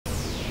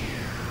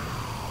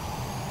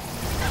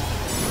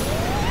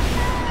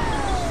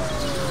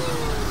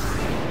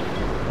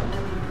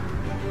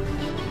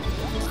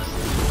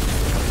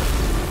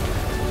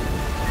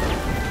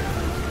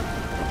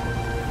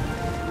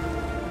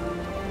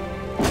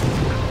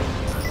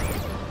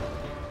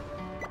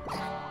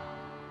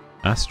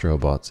Astro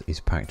Bot is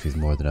packed with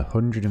more than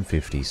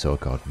 150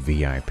 so-called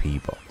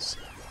VIP bots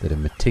that are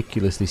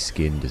meticulously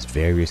skinned as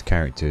various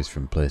characters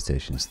from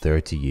PlayStation's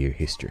 30-year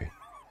history.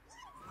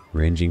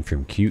 Ranging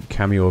from cute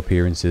cameo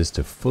appearances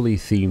to fully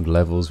themed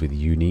levels with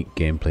unique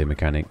gameplay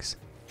mechanics,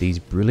 these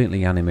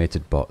brilliantly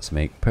animated bots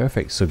make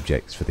perfect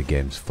subjects for the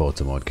game's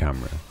photo mode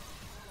camera.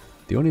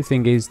 The only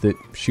thing is that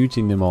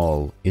shooting them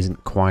all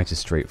isn't quite as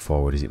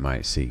straightforward as it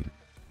might seem.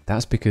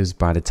 That's because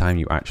by the time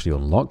you actually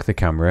unlock the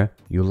camera,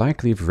 you'll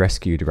likely have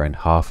rescued around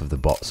half of the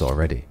bots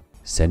already,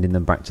 sending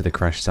them back to the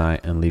crash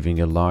site and leaving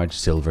a large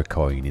silver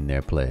coin in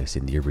their place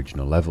in the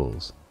original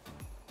levels.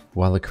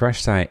 While the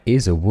crash site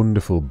is a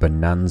wonderful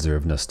bonanza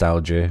of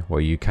nostalgia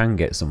where you can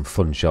get some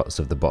fun shots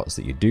of the bots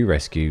that you do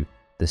rescue,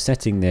 the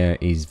setting there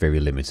is very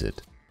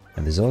limited.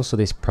 And there's also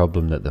this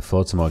problem that the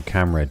photo mode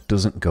camera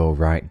doesn't go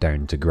right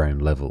down to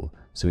ground level,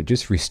 so it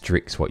just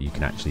restricts what you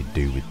can actually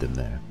do with them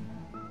there.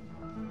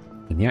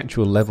 In the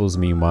actual levels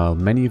meanwhile,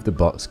 many of the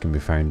bots can be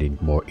found in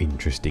more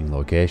interesting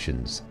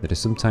locations that are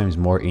sometimes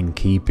more in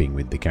keeping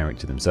with the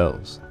character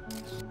themselves.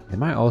 They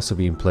might also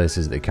be in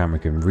places that the camera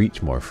can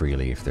reach more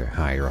freely if they're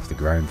higher off the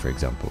ground, for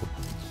example.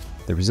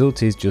 The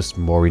result is just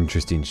more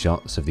interesting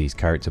shots of these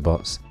character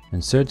bots,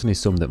 and certainly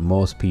some that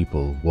most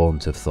people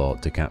won't have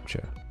thought to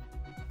capture.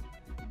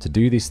 To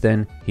do this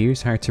then,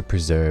 here's how to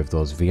preserve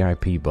those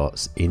VIP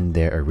bots in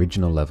their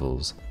original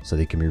levels so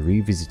they can be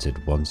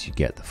revisited once you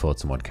get the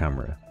photo mode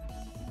camera.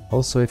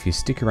 Also, if you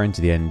stick around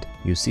to the end,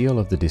 you'll see all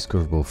of the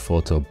discoverable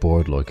photo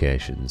board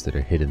locations that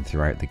are hidden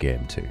throughout the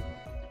game too.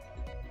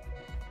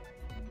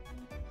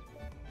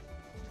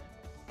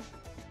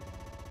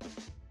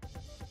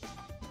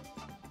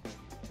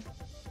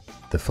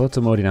 The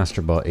photo mode in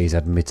Astro Bot is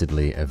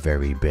admittedly a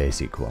very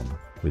basic one,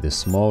 with a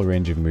small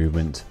range of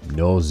movement,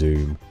 no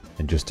zoom,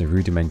 and just a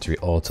rudimentary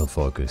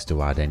autofocus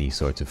to add any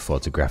sort of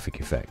photographic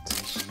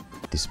effect.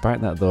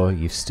 Despite that though,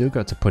 you've still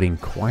got to put in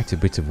quite a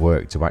bit of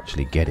work to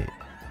actually get it,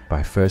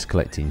 by first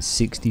collecting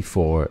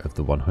 64 of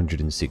the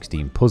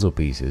 116 puzzle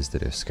pieces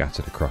that are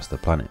scattered across the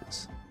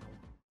planets.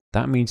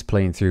 That means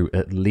playing through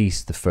at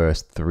least the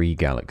first 3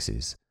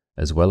 galaxies,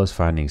 as well as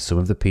finding some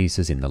of the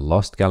pieces in the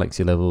Lost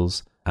Galaxy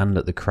levels and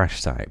at the crash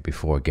site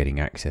before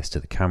getting access to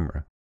the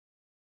camera.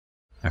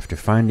 After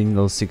finding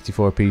those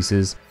 64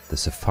 pieces, the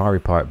Safari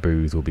Park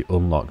booth will be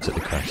unlocked at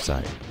the crash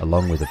site,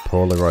 along with a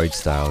Polaroid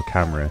style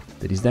camera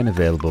that is then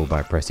available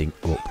by pressing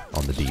up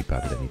on the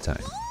D-pad at any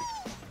time.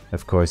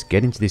 Of course,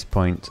 getting to this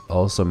point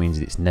also means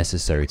that it's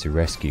necessary to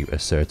rescue a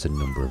certain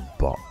number of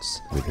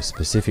bots, with a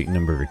specific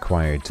number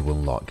required to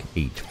unlock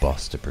each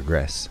boss to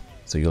progress,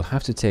 so you'll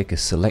have to take a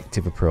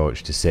selective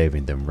approach to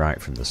saving them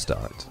right from the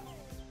start.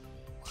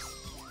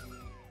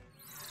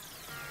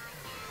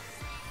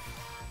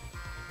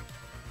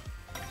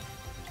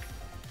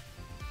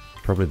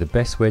 Probably the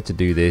best way to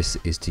do this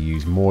is to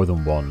use more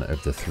than one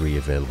of the 3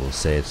 available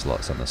save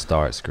slots on the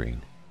start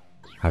screen.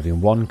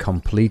 Having one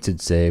completed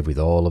save with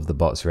all of the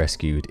bots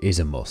rescued is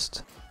a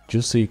must,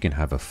 just so you can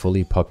have a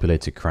fully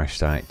populated crash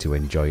site to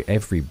enjoy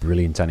every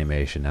brilliant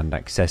animation and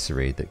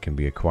accessory that can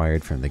be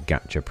acquired from the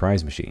gacha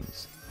prize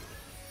machines.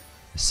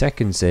 The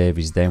second save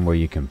is then where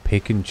you can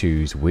pick and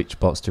choose which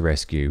bots to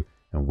rescue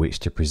and which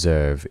to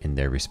preserve in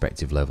their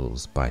respective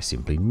levels by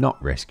simply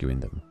not rescuing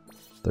them,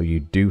 though you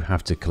do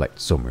have to collect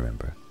some,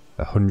 remember.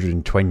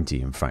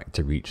 120 in fact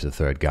to reach the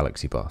 3rd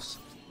galaxy boss.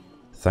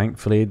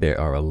 Thankfully there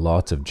are a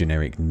lot of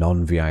generic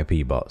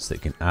non-VIP bots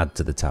that can add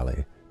to the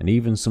tally, and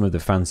even some of the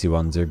fancy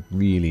ones are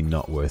really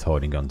not worth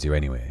holding on to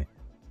anyway.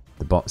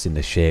 The bots in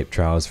the shape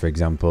trials for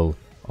example,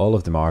 all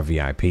of them are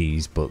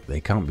VIPs but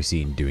they can't be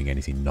seen doing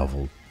anything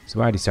novel,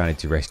 so I decided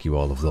to rescue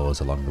all of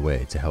those along the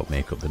way to help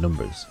make up the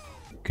numbers.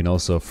 You can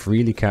also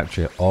freely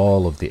capture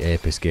all of the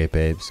Ape Escape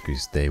Apes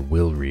because they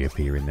will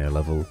reappear in their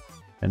level.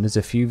 And there's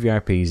a few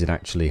VIPs that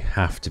actually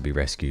have to be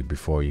rescued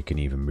before you can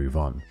even move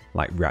on,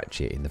 like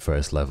Ratchet in the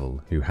first level,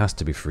 who has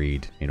to be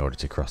freed in order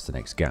to cross the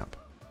next gap.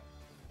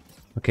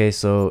 Okay,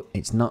 so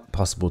it's not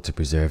possible to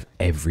preserve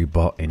every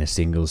bot in a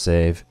single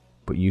save,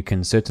 but you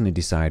can certainly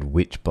decide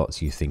which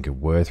bots you think are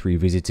worth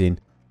revisiting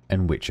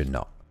and which are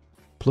not.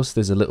 Plus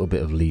there's a little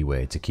bit of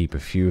leeway to keep a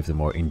few of the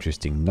more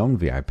interesting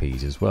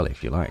non-VIPs as well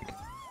if you like.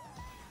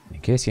 In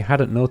case you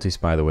hadn't noticed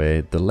by the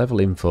way, the level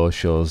info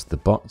shows the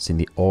bots in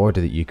the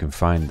order that you can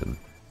find them,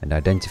 and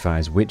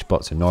identifies which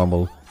bots are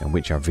normal and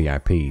which are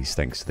VIPs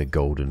thanks to the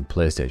golden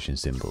PlayStation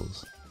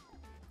symbols.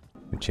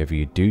 Whichever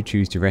you do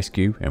choose to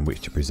rescue and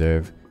which to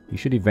preserve, you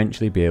should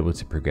eventually be able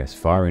to progress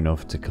far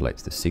enough to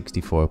collect the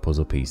 64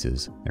 puzzle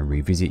pieces and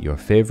revisit your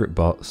favourite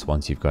bots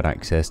once you've got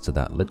access to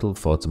that little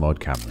photo mode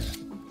camera.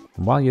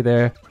 And while you're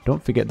there,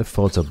 don't forget the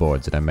photo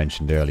boards that I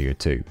mentioned earlier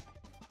too.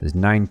 There's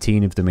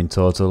 19 of them in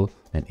total,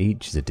 and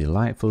each is a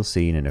delightful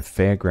scene and a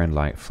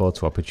fairground-like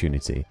photo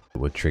opportunity that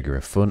will trigger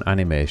a fun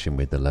animation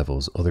with the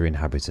level's other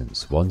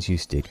inhabitants once you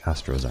stick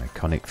Astro's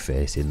iconic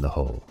face in the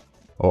hole.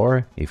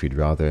 Or, if you'd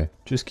rather,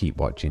 just keep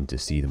watching to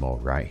see them all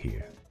right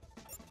here.